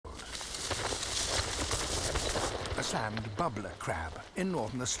a sand bubbler crab in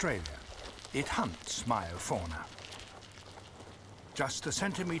northern Australia. It hunts meiofauna. Just a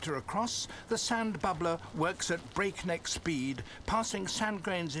centimetre across, the sand bubbler works at breakneck speed, passing sand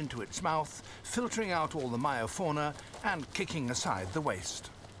grains into its mouth, filtering out all the meiofauna and kicking aside the waste.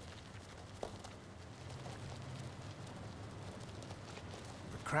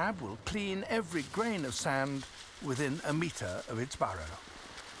 The crab will clean every grain of sand within a metre of its burrow.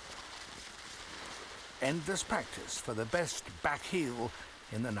 Endless practice for the best back heel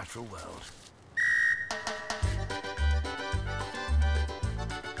in the natural world.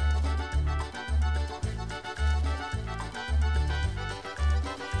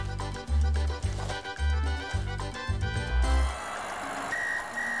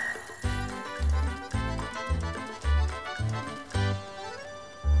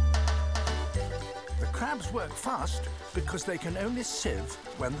 Crabs work fast because they can only sieve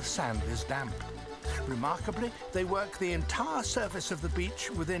when the sand is damp. Remarkably, they work the entire surface of the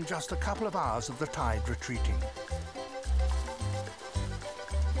beach within just a couple of hours of the tide retreating.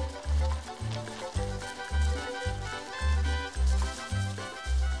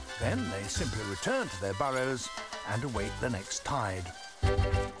 Then they simply return to their burrows and await the next tide.